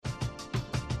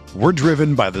We're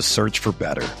driven by the search for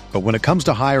better. But when it comes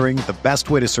to hiring, the best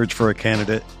way to search for a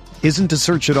candidate isn't to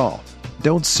search at all.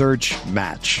 Don't search,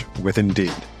 match with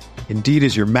Indeed. Indeed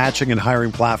is your matching and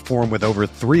hiring platform with over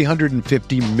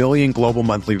 350 million global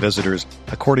monthly visitors,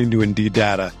 according to Indeed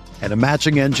data, and a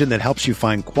matching engine that helps you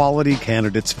find quality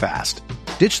candidates fast.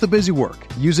 Ditch the busy work.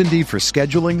 Use Indeed for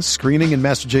scheduling, screening, and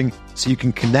messaging so you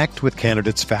can connect with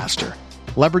candidates faster.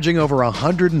 Leveraging over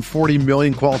 140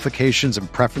 million qualifications and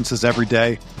preferences every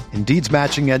day, Indeed's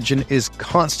matching engine is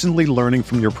constantly learning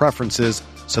from your preferences,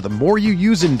 so the more you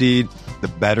use Indeed, the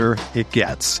better it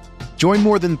gets. Join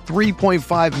more than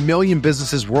 3.5 million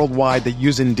businesses worldwide that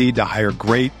use Indeed to hire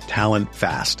great talent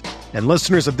fast. And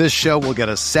listeners of this show will get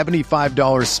a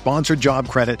 $75 sponsored job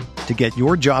credit to get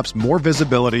your jobs more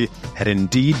visibility at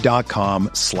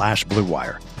Indeed.com/Blue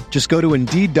Wire. Just go to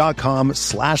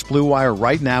Indeed.com/Blue Wire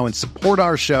right now and support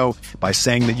our show by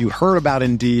saying that you heard about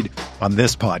Indeed on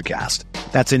this podcast.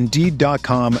 That's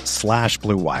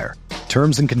Indeed.com/Blue Wire.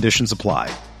 Terms and conditions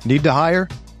apply. Need to hire?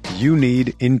 You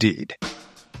need Indeed.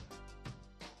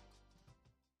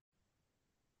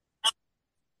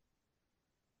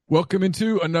 Welcome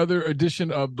into another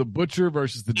edition of The Butcher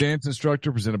versus the Dance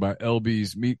Instructor, presented by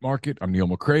LB's Meat Market. I'm Neil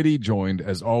McCready, joined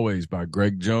as always by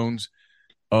Greg Jones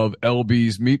of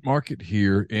LB's Meat Market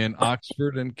here in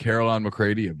Oxford, and Caroline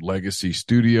McCready of Legacy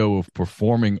Studio of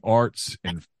Performing Arts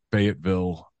in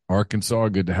Fayetteville, Arkansas.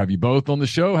 Good to have you both on the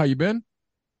show. How you been?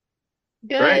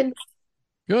 Good. Great.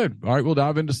 Good. All right, we'll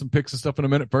dive into some picks and stuff in a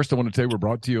minute. First, I want to tell you we're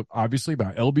brought to you, obviously,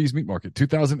 by LB's Meat Market,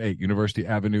 2008 University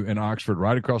Avenue in Oxford,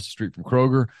 right across the street from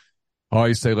Kroger. I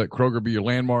always say let Kroger be your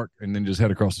landmark, and then just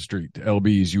head across the street to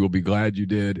LB's. You will be glad you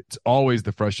did. It's always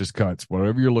the freshest cuts,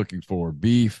 whatever you're looking for,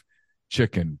 beef,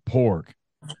 chicken, pork,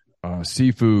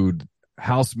 seafood,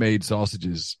 house-made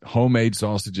sausages, homemade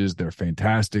sausages. They're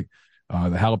fantastic.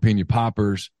 The jalapeno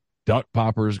poppers, duck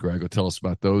poppers. Greg will tell us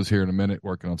about those here in a minute.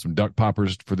 Working on some duck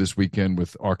poppers for this weekend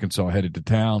with Arkansas headed to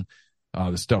town.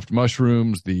 The stuffed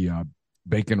mushrooms, the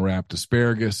bacon-wrapped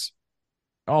asparagus,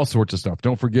 all sorts of stuff.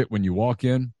 Don't forget, when you walk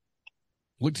in,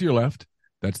 look to your left.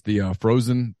 That's the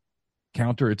frozen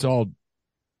counter. It's all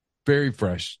very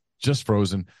fresh, just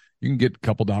frozen. You can get a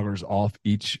couple dollars off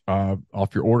each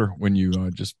off your order when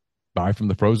you just buy from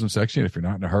the frozen section if you're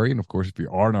not in a hurry. And, of course, if you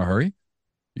are in a hurry,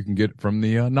 you can get it from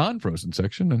the non-frozen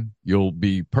section, and you'll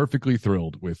be perfectly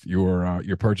thrilled with your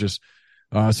purchase.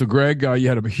 So, Greg, you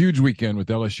had a huge weekend with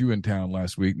LSU in town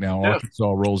last week. Now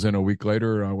Arkansas rolls in a week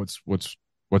later. What's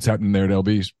happening there at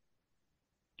LB's?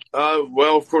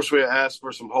 Well, of course, we asked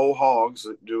for some whole hogs.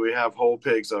 Do we have whole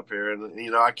pigs up here?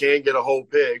 And, I can't get a whole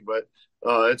pig, but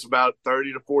it's about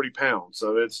 30 to 40 pounds.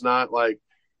 So it's not like,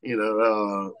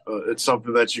 it's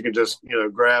something that you can just,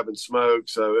 grab and smoke.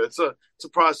 So it's a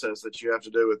process that you have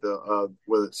to do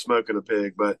with smoking a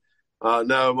pig. But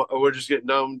no, we're just getting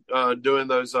done doing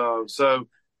those. So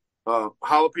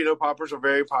jalapeno poppers are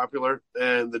very popular,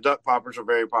 and the duck poppers are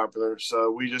very popular. So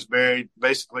we just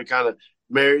basically kind of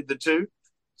married the two.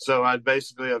 So I've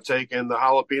taken the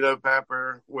jalapeno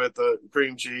pepper with the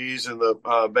cream cheese and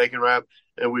the bacon wrap,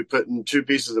 and we put in two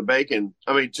pieces of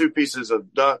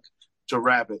duck to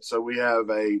wrap it. So we have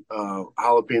a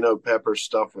jalapeno pepper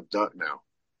stuffed with duck now.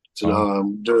 So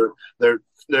they're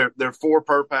 4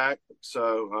 per pack.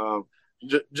 So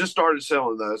just started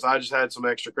selling those. I just had some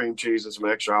extra cream cheese and some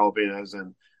extra jalapenos,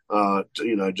 and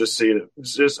just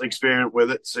experiment with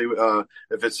it, see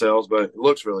if it sells. But it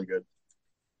looks really good.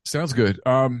 Sounds good.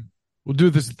 We'll do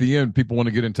this at the end. People want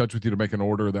to get in touch with you to make an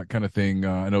order, that kind of thing.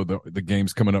 I know the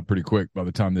game's coming up pretty quick by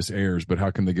the time this airs, but how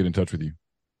can they get in touch with you?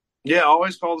 Yeah,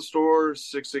 always call the store,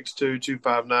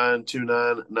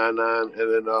 662-259-2999. And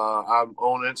then I'm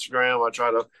on Instagram.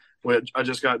 I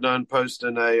just got done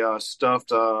posting a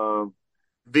stuffed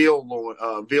veal loin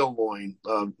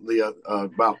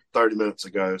about 30 minutes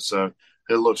ago. So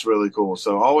it looks really cool.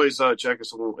 So always check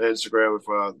us on Instagram if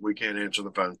we can't answer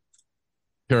the phone.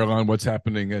 Caroline, what's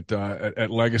happening at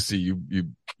Legacy?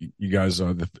 You guys,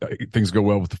 things go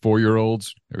well with the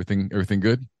 4-year-olds. Everything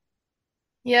good?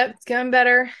 Yep, it's going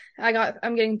better.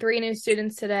 I'm getting 3 new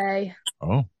students today.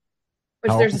 Oh,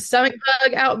 there's a stomach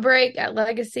bug outbreak at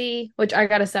Legacy, which I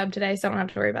got a sub today, so I don't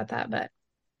have to worry about that. But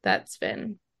that's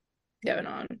been going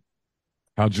on.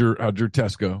 How'd your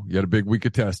test go? You had a big week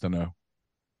of tests, I know.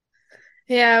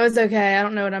 Yeah, it was okay. I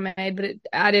don't know what I made, but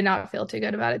I did not feel too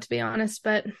good about it, to be honest.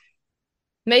 But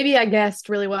maybe I guessed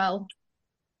really well.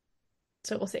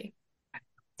 So we'll see.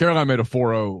 Caroline made a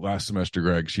 4.0 last semester,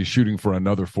 Greg. She's shooting for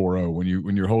another 4.0.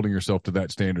 When you're holding yourself to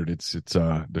that standard, it's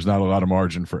there's not a lot of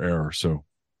margin for error. So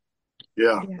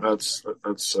yeah. that's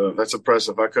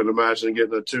impressive. I couldn't imagine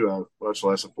getting a 2.0, much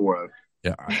less a 4.0.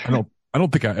 Yeah, I know I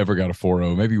don't think I ever got a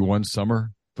 4.0, maybe one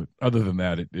summer, but other than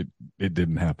that, it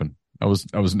didn't happen. I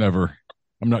was never.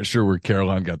 I'm not sure where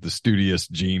Caroline got the studious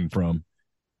gene from.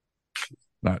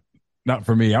 Not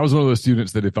for me. I was one of those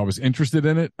students that if I was interested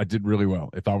in it, I did really well.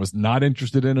 If I was not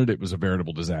interested in it, it was a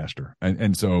veritable disaster.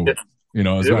 And so, you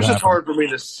know, it was just hard for me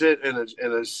to sit in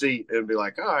a seat and be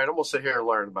like, all right, I'm gonna sit here and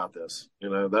learn about this.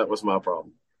 You know, that was my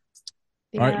problem.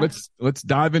 Yeah. All right, let's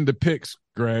dive into picks,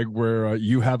 Greg, where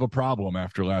you have a problem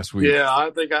after last week. Yeah, I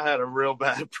think I had a real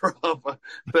bad problem.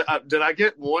 Did I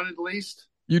get one at least?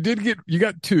 You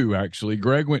got two actually.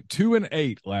 Greg went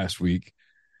 2-8 last week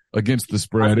against the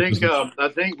spread. I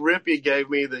think Rippy gave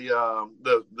me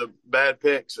the bad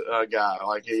picks guy.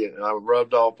 Like I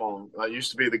rubbed off on. I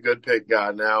used to be the good pick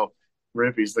guy. Now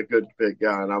Rippy's the good pick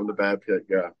guy, and I'm the bad pick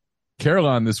guy.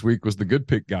 Caroline this week was the good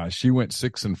pick guy. She went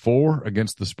 6-4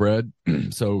 against the spread.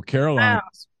 So Caroline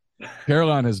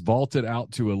has vaulted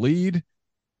out to a lead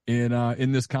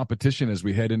in this competition as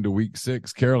we head into week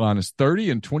 6. Caroline is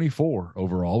 30-24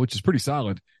 overall, which is pretty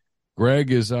solid.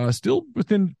 Greg is still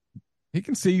within. He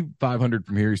can see 500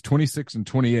 from here. He's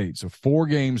 26-28, so 4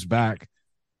 games back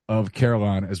of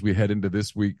Caroline as we head into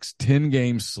this week's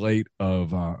 10-game slate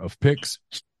of picks.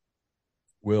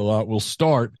 We'll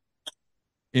start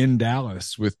in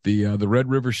Dallas with the Red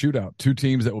River Shootout. 2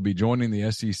 teams that will be joining the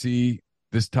SEC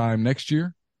this time next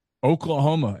year.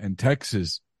 Oklahoma and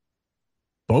Texas,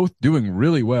 both doing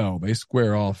really well. They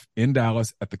square off in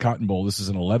Dallas at the Cotton Bowl. This is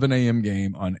an 11 a.m.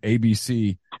 game on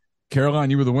ABC.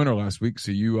 Caroline, you were the winner last week,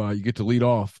 so you get to lead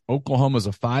off. Oklahoma's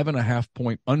a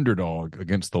 5.5-point underdog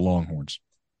against the Longhorns.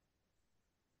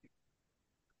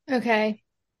 Okay.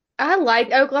 I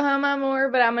like Oklahoma more,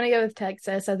 but I'm going to go with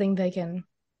Texas. I think they can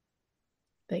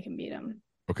beat them.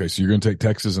 Okay, so you're going to take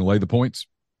Texas and lay the points?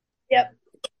 Yep.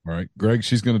 All right. Greg,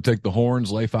 she's going to take the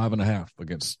Horns, lay 5.5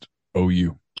 against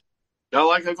OU. I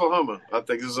like Oklahoma. I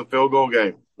think this is a field goal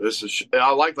game.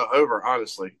 I like the over,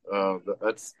 honestly.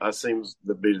 That seems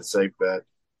to be the safe bet.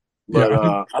 But,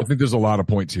 I think there's a lot of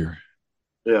points here.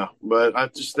 Yeah, but I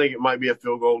just think it might be a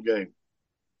field goal game.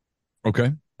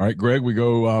 Okay. All right, Greg, we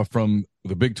go from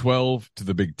the Big 12 to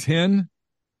the Big 10.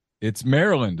 It's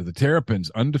Maryland, the Terrapins,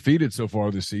 undefeated so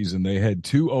far this season. They head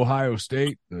to Ohio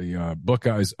State. The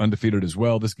Buckeyes undefeated as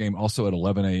well. This game also at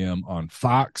 11 a.m. on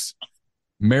Fox.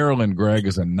 Maryland, Greg,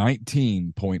 is a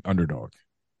 19-point underdog.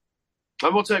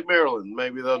 I'm going to take Maryland.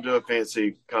 Maybe they'll do a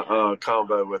fancy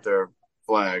combo with their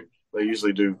flag. They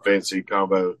usually do fancy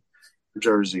combo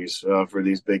jerseys for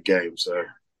these big games. So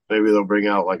maybe they'll bring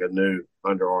out like a new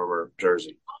Under Armour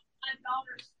jersey.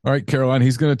 All right, Caroline,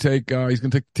 he's going to take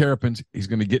the Terrapins. He's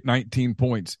going to get 19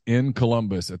 points in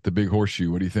Columbus at the Big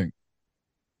Horseshoe. What do you think?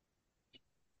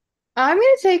 I'm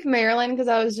going to take Maryland because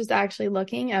I was just actually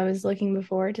looking. I was looking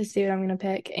before to see what I'm going to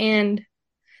pick. And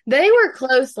they were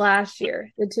close last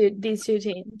year, these two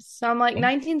teams. So I'm like,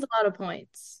 19's a lot of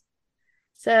points.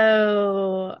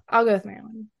 So I'll go with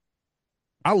Maryland.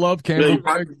 I love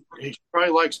Campbell. He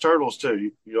probably likes turtles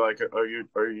too. You like? Are you?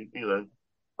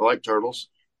 I like turtles.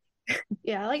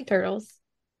 Yeah, I like turtles.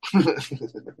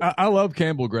 I love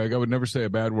Campbell, Greg. I would never say a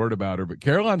bad word about her, but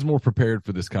Caroline's more prepared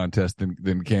for this contest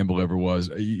than Campbell ever was.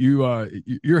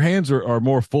 Your hands are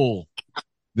more full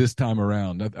this time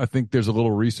around. I think there's a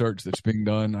little research that's being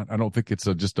done. I don't think it's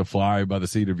just a fly by the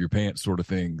seat of your pants sort of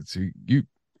thing. So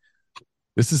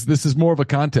this is more of a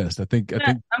contest. I think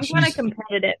I'm kind of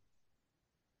competitive.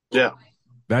 Yeah,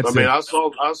 that's. I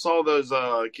saw those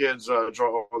kids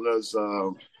draw on those.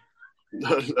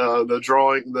 The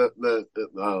drawing,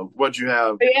 what you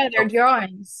have. Oh, yeah, they're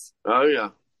drawings. Oh, yeah.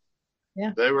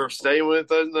 Yeah. They were staying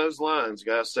within those lines. You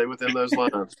got to stay within those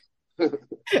lines.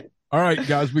 All right,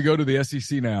 guys, we go to the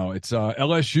SEC now. It's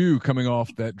LSU coming off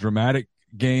that dramatic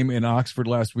game in Oxford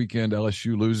last weekend,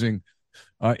 LSU losing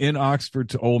in Oxford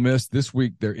to Ole Miss. This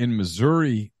week, they're in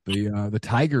Missouri. The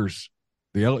Tigers,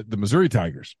 the Missouri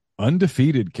Tigers,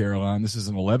 undefeated, Caroline. This is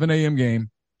an 11 a.m.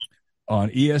 game. On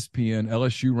ESPN,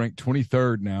 LSU ranked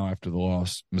 23rd now after the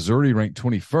loss. Missouri ranked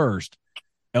 21st.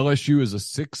 LSU is a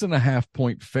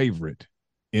 6.5-point favorite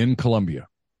in Columbia.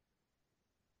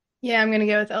 Yeah, I'm going to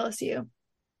go with LSU.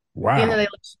 Wow. Even though they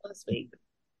lost last week.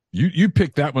 You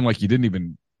picked that one like you didn't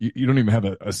even you don't even have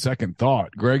a second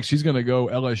thought. Greg, she's going to go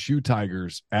LSU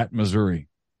Tigers at Missouri.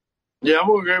 Yeah, I'm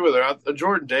going to agree with her.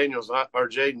 Jaden Daniels,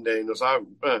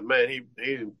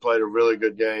 he played a really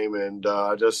good game, and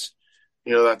I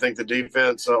think the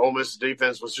defense, Ole Miss's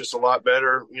defense was just a lot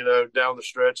better, down the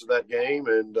stretch of that game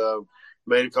and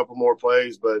made a couple more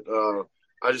plays. But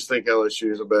I just think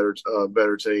LSU is a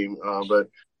better team. But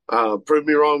prove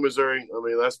me wrong, Missouri. I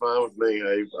mean, that's fine with me.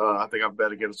 I think I've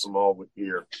bet against them all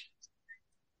year.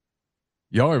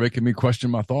 Y'all are making me question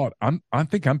my thought. I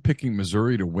think I'm picking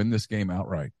Missouri to win this game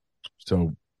outright.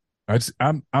 So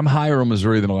I'm higher on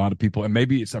Missouri than a lot of people, and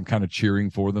maybe I'm kind of cheering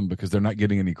for them because they're not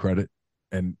getting any credit,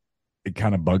 and it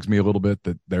kind of bugs me a little bit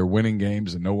that they're winning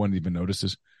games and no one even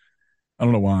notices. I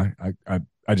don't know why.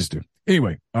 I just do.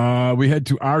 Anyway, we head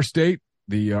to our state,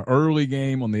 the early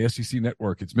game on the SEC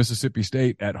network. It's Mississippi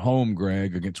State at home,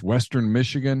 Greg, against Western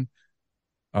Michigan.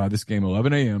 This game,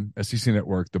 11 a.m., SEC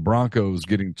network. The Broncos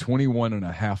getting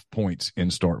 21.5 points in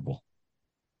Starkville.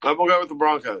 I'm going to go with the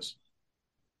Broncos.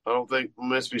 I don't think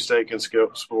Mississippi State can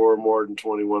score more than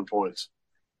 21 points.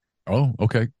 Oh,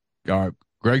 okay.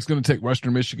 Greg's going to take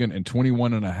Western Michigan and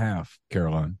 21.5,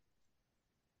 Caroline.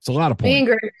 It's a lot of points. Me and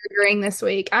Greg are agreeing this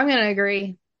week. I'm going to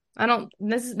agree.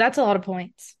 That's a lot of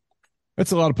points.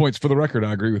 That's a lot of points. For the record,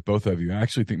 I agree with both of you. I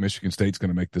actually think Michigan State's going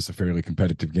to make this a fairly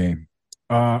competitive game.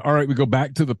 All right, we go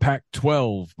back to the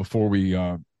Pac-12 before we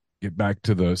get back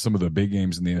to some of the big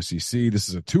games in the SEC. This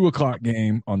is a 2:00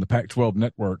 game on the Pac-12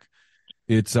 network.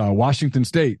 It's Washington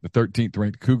State, the 13th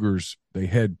ranked Cougars. They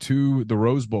head to the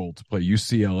Rose Bowl to play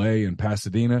UCLA in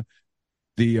Pasadena.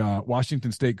 The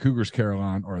Washington State Cougars,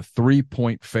 Caroline, are a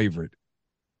 3-point favorite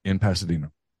in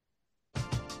Pasadena.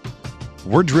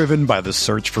 We're driven by the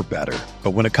search for better.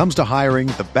 But when it comes to hiring,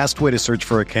 the best way to search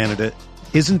for a candidate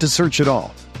isn't to search at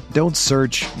all. Don't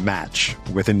search, match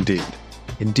with Indeed.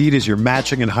 Indeed is your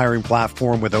matching and hiring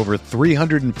platform with over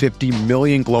 350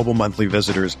 million global monthly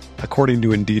visitors, according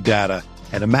to Indeed data,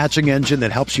 and a matching engine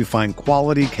that helps you find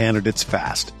quality candidates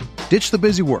fast. Ditch the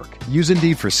busy work. Use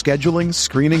Indeed for scheduling,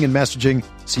 screening, and messaging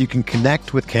so you can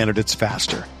connect with candidates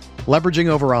faster. Leveraging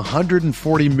over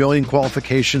 140 million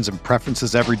qualifications and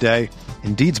preferences every day,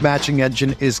 Indeed's matching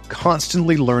engine is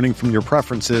constantly learning from your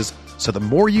preferences, so the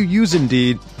more you use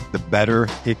Indeed, the better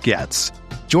it gets.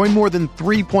 Join more than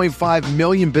 3.5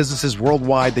 million businesses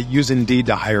worldwide that use Indeed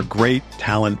to hire great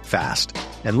talent fast.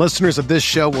 And listeners of this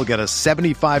show will get a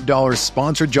 $75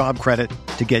 sponsored job credit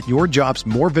to get your jobs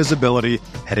more visibility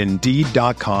at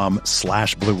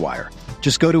Indeed.com/Blue Wire.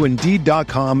 Just go to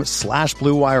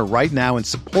Indeed.com/Blue Wire right now and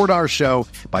support our show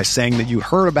by saying that you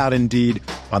heard about Indeed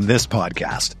on this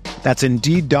podcast. That's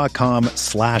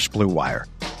Indeed.com/Blue Wire.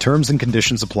 Terms and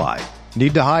conditions apply.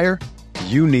 Need to hire?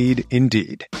 You need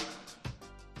Indeed.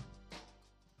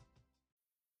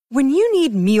 When you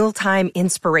need mealtime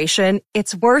inspiration,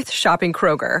 it's worth shopping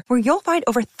Kroger, where you'll find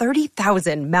over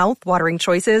 30,000 mouth-watering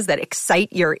choices that excite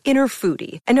your inner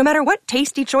foodie. And no matter what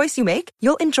tasty choice you make,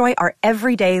 you'll enjoy our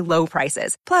everyday low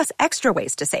prices, plus extra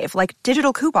ways to save, like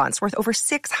digital coupons worth over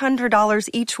 $600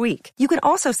 each week. You can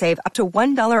also save up to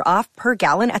 $1 off per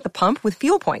gallon at the pump with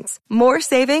fuel points. More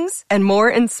savings and more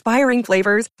inspiring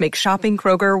flavors make shopping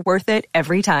Kroger worth it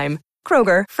every time.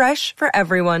 Kroger, fresh for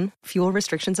everyone. Fuel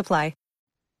restrictions apply.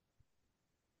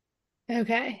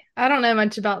 Okay. I don't know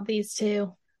much about these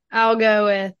two. I'll go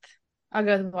with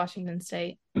Washington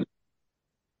State. All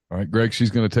right, Greg,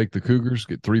 she's going to take the Cougars,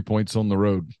 get 3 points on the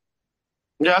road.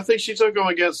 Yeah, I think she took them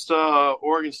against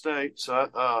Oregon State. So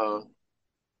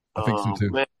I think so too.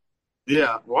 Man,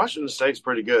 yeah, Washington State's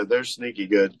pretty good. They're sneaky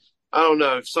good. I don't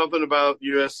know, something about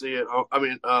UCLA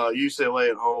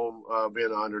at home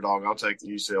being an underdog. I'll take the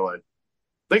UCLA. I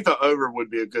think the over would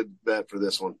be a good bet for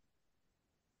this one.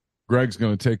 Greg's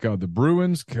going to take the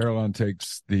Bruins. Caroline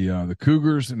takes the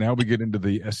Cougars. And now we get into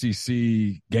the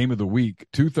SEC game of the week,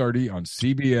 2:30 on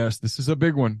CBS. This is a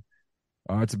big one.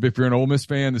 If you're an Ole Miss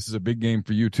fan, this is a big game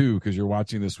for you too, because you're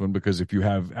watching this one. Because if you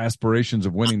have aspirations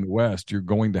of winning the West, you're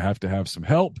going to have some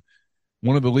help.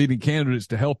 One of the leading candidates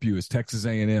to help you is Texas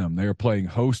A&M. They are playing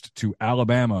host to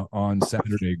Alabama on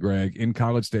Saturday, Greg, in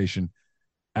College Station.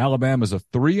 Alabama's a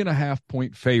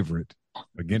 3.5-point favorite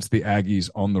against the Aggies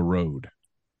on the road.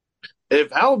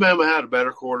 If Alabama had a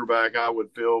better quarterback, I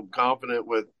would feel confident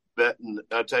with betting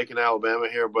taking Alabama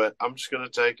here. But I'm just going to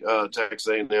take Texas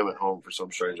A&M at home for some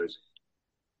strange reason.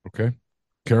 Okay,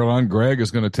 Caroline, Greg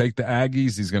is going to take the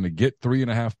Aggies. He's going to get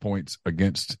 3.5 points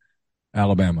against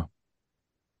Alabama.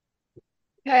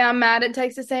 Okay, I'm mad at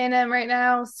Texas A&M right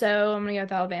now, so I'm going to go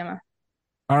with Alabama.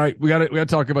 All right, we got to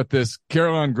talk about this.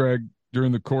 Caroline, Greg,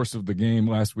 during the course of the game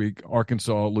last week,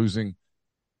 Arkansas losing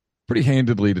pretty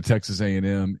handedly to Texas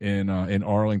A&M in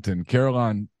Arlington.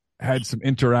 Caroline had some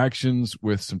interactions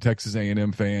with some Texas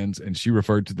A&M fans, and she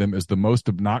referred to them as the most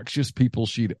obnoxious people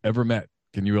she'd ever met.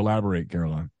 Can you elaborate,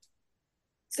 Caroline?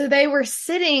 So they were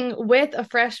sitting with a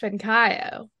freshman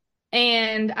Kaio,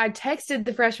 and I texted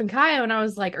the freshman Kaio, and I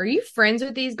was like, are you friends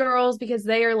with these girls? Because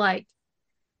they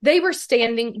were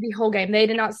standing the whole game. They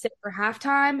did not sit for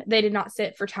halftime. They did not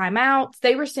sit for timeouts.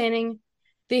 They were standing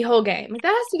the whole game.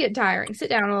 That has to get tiring. Sit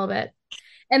down a little bit.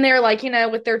 And they're like,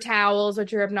 with their towels,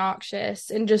 which are obnoxious,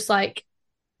 and just like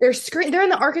They're in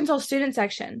the Arkansas student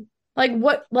section. Like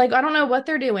what? Like I don't know what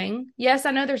they're doing. Yes,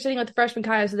 I know they're sitting with the freshman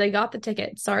Coyotes, so they got the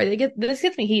tickets. Sorry, this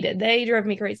gets me heated. They drove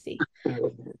me crazy,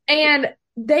 and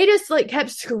they just like kept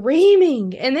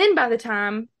screaming. And then by the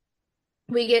time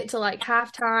we get to like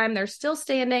halftime, they're still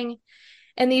standing,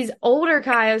 and these older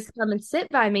Coyotes come and sit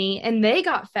by me, and they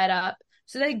got fed up,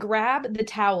 so they grab the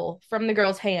towel from the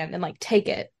girl's hand and like take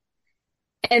it.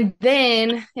 And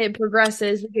then it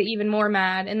progresses. We get even more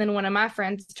mad. And then one of my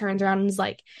friends turns around and is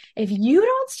like, if you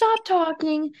don't stop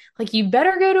talking, like, you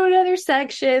better go to another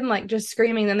section, like, just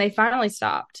screaming. Then they finally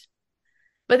stopped.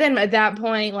 But then at that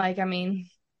point, like, I mean,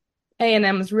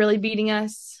 A&M was really beating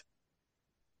us.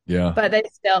 Yeah. But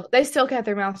they still kept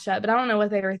their mouth shut. But I don't know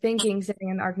what they were thinking sitting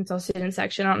in the Arkansas student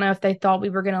section. I don't know if they thought we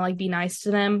were going to, like, be nice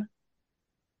to them.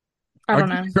 I don't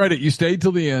know. Credit. You stayed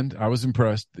till the end. I was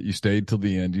impressed that you stayed till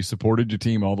the end. You supported your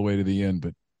team all the way to the end,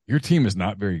 but your team is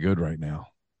not very good right now.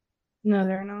 No,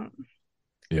 they're not.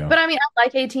 Yeah. But I mean, I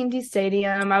like AT&T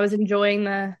Stadium. I was enjoying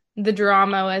the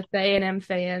drama with the A&M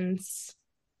fans.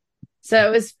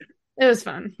 So it was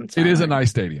fun. It is a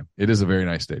nice stadium. It is a very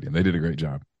nice stadium. They did a great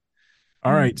job.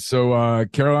 All right. So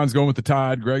Caroline's going with the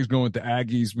Tide. Greg's going with the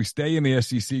Aggies. We stay in the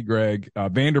SEC, Greg.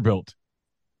 Vanderbilt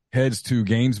heads to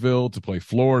Gainesville to play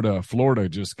Florida. Florida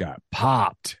just got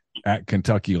popped at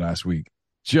Kentucky last week.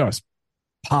 Just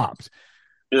popped.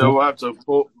 We'll have to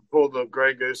pull the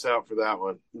Grey Goose out for that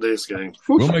one this game.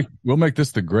 We'll make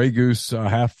this the Grey Goose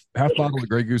half bottle of the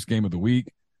Grey Goose game of the week.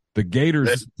 The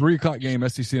Gators, 3:00 game,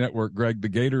 SEC Network. Greg, the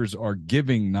Gators are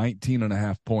giving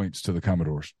 19.5 points to the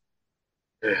Commodores.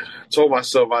 I told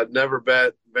myself I'd never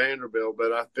bet Vanderbilt,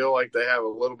 but I feel like they have a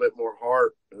little bit more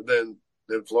heart than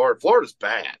Florida. Florida's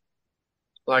bad.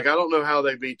 Like, I don't know how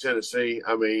they beat Tennessee.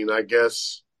 I mean, I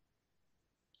guess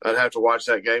I'd have to watch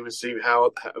that game and see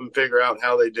and figure out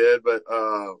how they did. But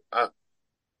I'm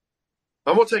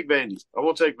gonna take Vandy. I'm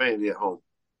gonna take Vandy at home.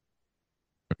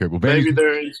 Okay, well,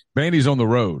 Vandy's on the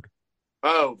road.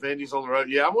 Oh, Vandy's on the road.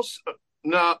 Yeah, I'm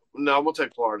gonna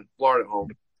take Florida. Florida at home.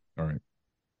 All right.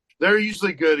 They're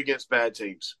usually good against bad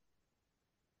teams.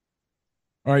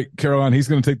 All right, Caroline, he's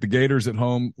going to take the Gators at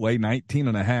home, lay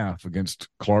 19.5 against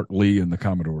Clark Lee and the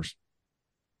Commodores.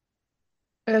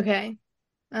 Okay.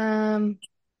 Yeah, I'm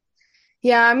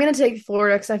going to take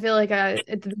Florida because I feel like at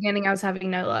the beginning I was having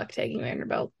no luck taking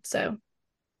Vanderbilt. So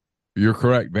you're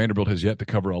correct. Vanderbilt has yet to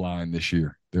cover a line this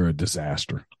year. They're a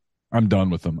disaster. I'm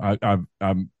done with them.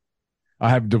 I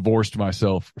have divorced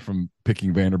myself from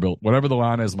picking Vanderbilt. Whatever the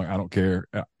line is, I'm like, I don't care.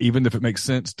 Even if it makes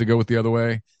sense to go with the other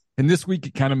way. And this week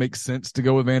it kind of makes sense to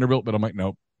go with Vanderbilt, but I'm like,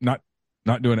 nope, not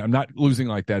doing it. I'm not losing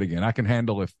like that again. I can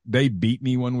handle if they beat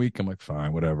me one week. I'm like,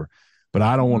 fine, whatever. But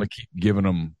I don't want to keep giving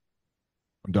them.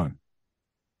 I'm done.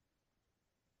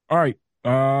 All right.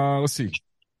 Let's see. I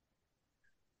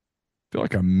feel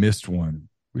like I missed one.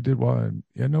 We did one.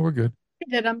 Yeah, no, we're good.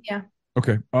 We did them. Yeah.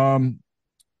 Okay.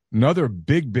 Another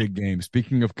big game.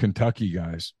 Speaking of Kentucky,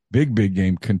 guys, big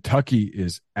game. Kentucky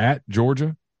is at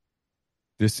Georgia.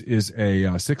 This is a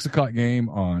 6:00 game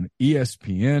on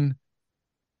ESPN.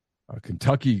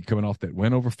 Kentucky coming off that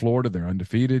win over Florida. They're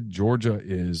undefeated. Georgia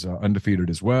is undefeated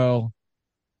as well.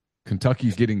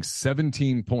 Kentucky's getting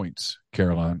 17 points,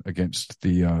 Caroline, against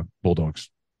the Bulldogs.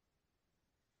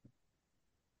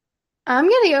 I'm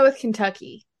going to go with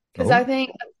Kentucky because I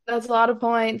think that's a lot of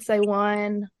points. They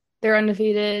won. They're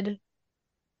undefeated.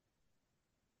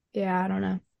 Yeah, I don't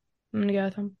know. I'm going to go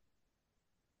with them.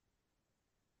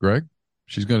 Greg?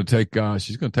 She's going to take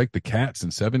the Cats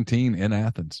in 17 in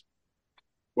Athens.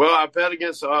 Well, I bet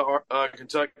against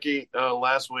Kentucky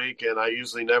last week, and I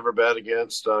usually never bet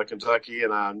against Kentucky,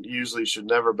 and I usually should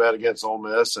never bet against Ole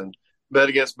Miss and bet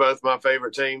against both my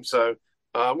favorite teams. So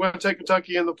I'm going to take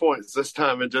Kentucky in the points this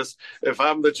time, and just if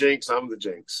I'm the jinx, I'm the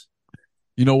jinx.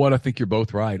 You know what? I think you're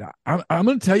both right. I'm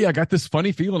going to tell you, I got this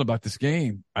funny feeling about this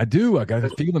game. I do. I got a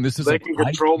feeling this is they can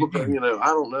control the. I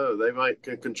don't know. They might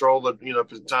control the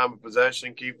time of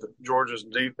possession, keep Georgia's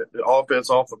deep offense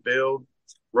off the field,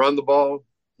 run the ball.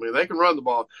 I mean, they can run the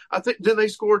ball. I think didn't they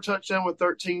score a touchdown with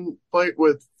 13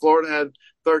 with Florida had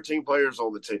 13 players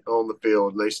on the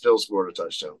field, and they still scored a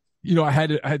touchdown. You know, I had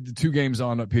the two games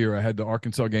on up here. I had the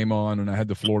Arkansas game on, and I had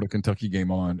the Florida Kentucky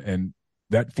game on, and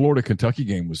that Florida Kentucky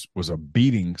game was a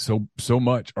beating so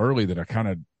much early that I kind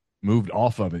of moved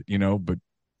off of it, but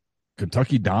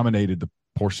Kentucky dominated the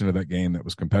portion of that game that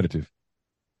was competitive.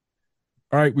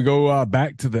 All right, we go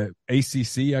back to the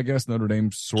ACC, I guess. Notre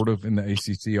Dame's sort of in the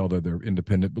ACC, although they're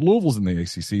independent, but Louisville's in the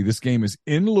ACC. This game is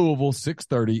in Louisville,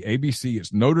 6:30, ABC.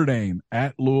 It's Notre Dame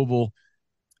at Louisville.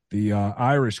 The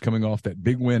Irish coming off that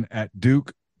big win at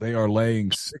Duke. They are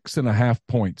laying 6.5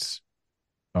 points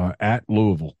at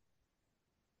Louisville.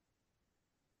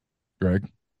 Greg?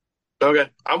 Okay,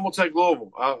 I'm gonna take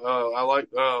Louisville. I like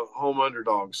home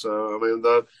underdogs. So I mean,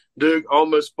 the Duke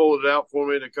almost pulled it out for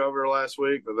me to cover last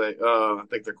week, but they I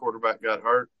think their quarterback got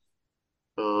hurt.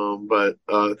 But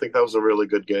I think that was a really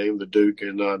good game, the Duke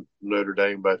and Notre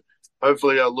Dame. But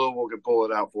hopefully, Louisville can pull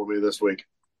it out for me this week.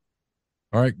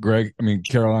 All right, Greg.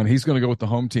 Caroline, he's going to go with the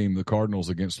home team, the Cardinals,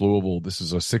 against Louisville. This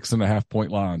is a 6.5 point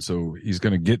line, so he's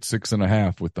going to get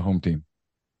 6.5 with the home team.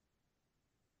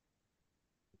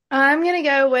 I'm going to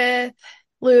go with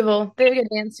Louisville. They're a good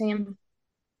dance team.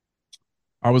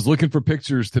 I was looking for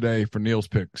pictures today for Neil's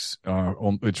picks,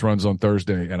 which runs on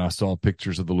Thursday, and I saw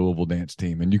pictures of the Louisville dance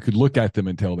team, and you could look at them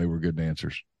and tell they were good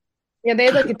dancers. Yeah, they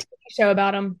had like a TV show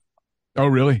about them. Oh,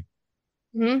 really?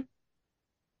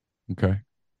 Mm-hmm. Okay.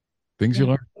 Things you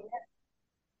learn.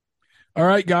 All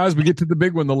right, guys, we get to the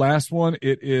big one, the last one.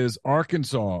 It is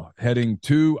Arkansas heading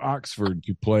to Oxford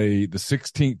to play the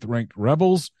 16th ranked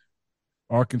Rebels.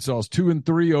 Arkansas is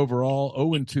 2-3 overall,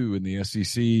 0-2 in the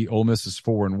SEC. Ole Miss is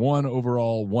 4-1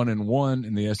 overall, 1-1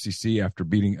 in the SEC after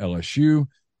beating LSU.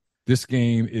 This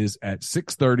game is at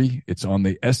 6:30. It's on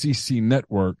the SEC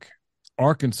network.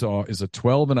 Arkansas is a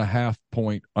 12.5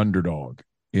 point underdog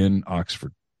in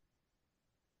Oxford.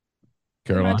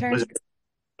 Caroline?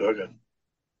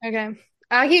 Okay.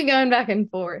 I keep going back and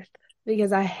forth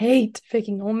because I hate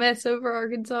picking Ole Miss over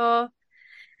Arkansas.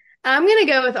 I'm going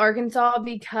to go with Arkansas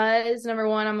because, number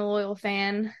one, I'm a loyal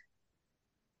fan.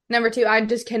 Number two, I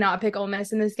just cannot pick Ole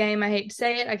Miss in this game. I hate to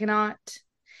say it. I cannot.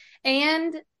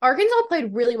 And Arkansas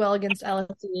played really well against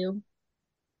LSU.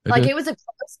 It was a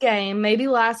close game. Maybe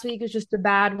last week was just a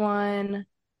bad one.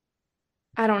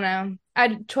 I don't know.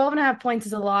 12.5 points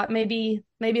is a lot. Maybe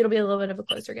it'll be a little bit of a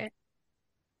closer game.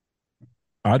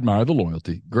 I admire the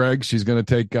loyalty. Greg, she's going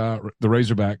to take the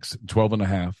Razorbacks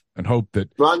 12.5 and hope that.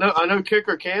 Well, I know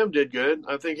kicker Cam did good.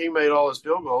 I think he made all his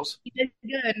field goals. He did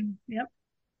good. Yep.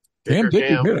 Cam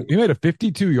did good. He made a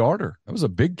 52-yarder. That was a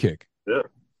big kick. Yeah.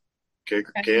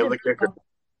 Cam the kicker.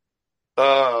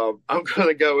 I'm going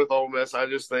to go with Ole Miss. I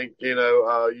just think, you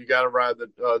got to ride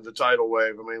the tidal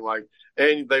wave. I mean,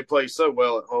 and they play so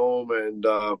well at home. And,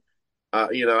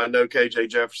 I know KJ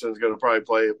Jefferson's going to probably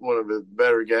play one of his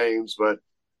better games, but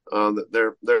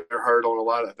they're hurt on a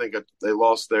lot. I think they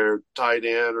lost their tight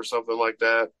end or something like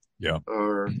that. Yeah.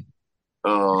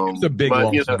 It's a big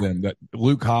loss for them. That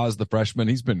Luke Haas, the freshman,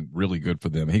 he's been really good for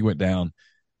them. He went down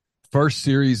first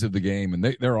series of the game, and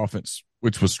their offense,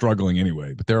 which was struggling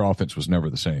anyway, but their offense was never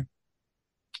the same.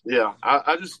 Yeah,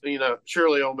 I just,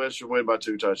 surely Ole Miss should win by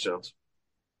 2 touchdowns.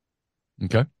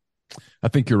 Okay. I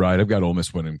think you're right. I've got Ole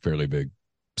Miss winning fairly big,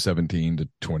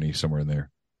 17-20, somewhere in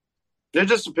there. It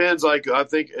just depends. I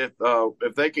think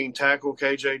if they can tackle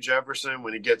KJ Jefferson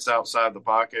when he gets outside the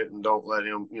pocket and don't let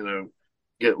him,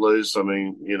 get loose. I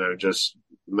mean, just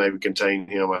maybe contain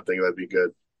him. I think that'd be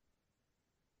good.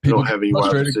 Don't have any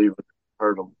wide receiver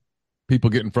hurt them. People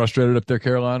getting frustrated up there,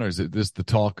 Caroline, or is it this the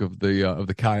talk of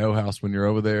the Kyo house when you're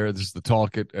over there? This is the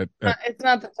talk at It's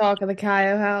not the talk of the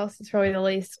Kyo house. It's probably the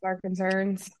least of our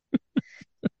concerns.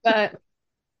 But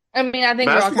I mean, I think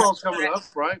basketball's coming up,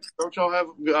 right? Don't y'all have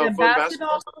fun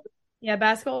basketball? Yeah,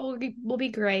 basketball will be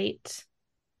great.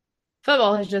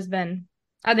 Football has just been.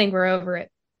 I think we're over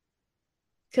it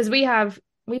because we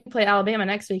play Alabama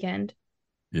next weekend.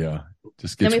 Yeah,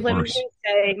 just gets then we play worse. Mississippi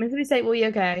State. Mississippi State will be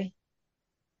okay,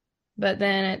 but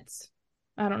then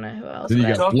I don't know who else. Then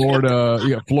you got Florida.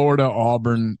 You got Florida,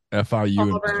 Auburn,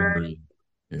 FIU, Auburn.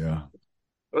 Yeah,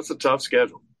 that's a tough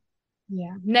schedule.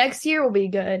 Yeah, next year will be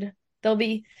good.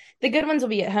 The good ones will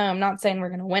be at home. Not saying we're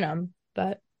going to win them,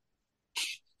 but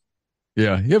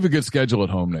yeah, you have a good schedule at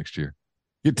home next year.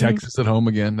 Get Texas at home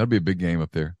again. That'd be a big game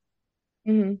up there.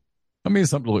 Mm-hmm. I mean,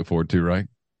 it's something to look forward to, right?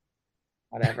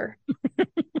 Whatever.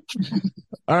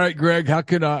 All right, Greg. How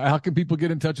can people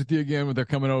get in touch with you again when they're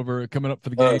coming up for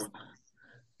the game?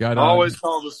 Always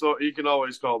call the store. You can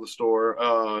always call the store.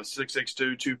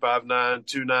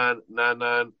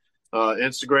 662-259-2999.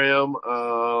 Instagram.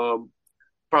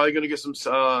 Probably going to get some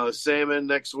salmon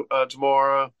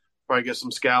tomorrow. Probably get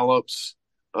some scallops.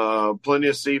 Plenty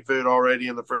of seafood already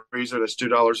in the freezer. That's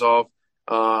 $2 off.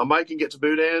 I might can get to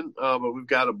boudin, but we've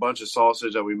got a bunch of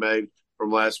sausage that we made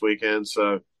from last weekend.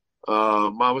 So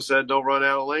Mama said don't run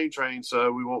out of lane trains,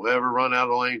 so we won't ever run out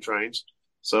of lane trains.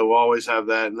 So we'll always have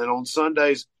that. And then on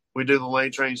Sundays, we do the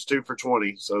lane trains 2 for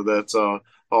 $20. So that's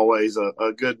always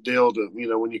a good deal to,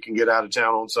 when you can get out of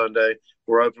town on Sunday.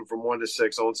 We're open from 1 to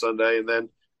 6 on Sunday. And then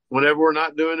whenever we're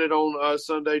not doing it on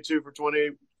Sunday 2 for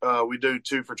 $20, we do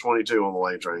 2 for $22 on the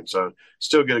lane train. So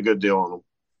still get a good deal on them.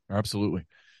 Absolutely.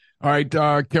 All right,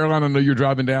 Caroline, I know you're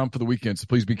driving down for the weekend, so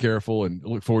please be careful and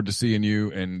look forward to seeing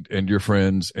you and your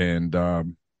friends. And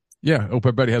Yeah, hope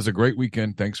everybody has a great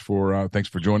weekend. Thanks for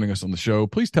joining us on the show.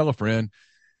 Please tell a friend.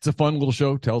 It's a fun little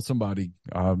show. Tell somebody.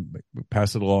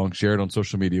 Pass it along. Share it on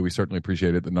social media. We certainly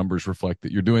appreciate it. The numbers reflect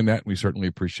that you're doing that, and we certainly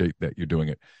appreciate that you're doing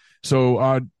it.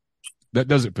 So that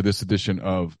does it for this edition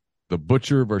of The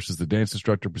Butcher versus the Dance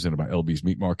Instructor, presented by LB's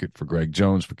Meat Market. For Greg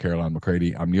Jones, for Caroline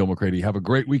McCready, I'm Neil McCready. Have a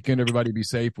great weekend, everybody. Be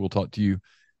safe. We'll talk to you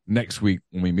next week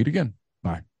when we meet again.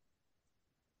 Bye.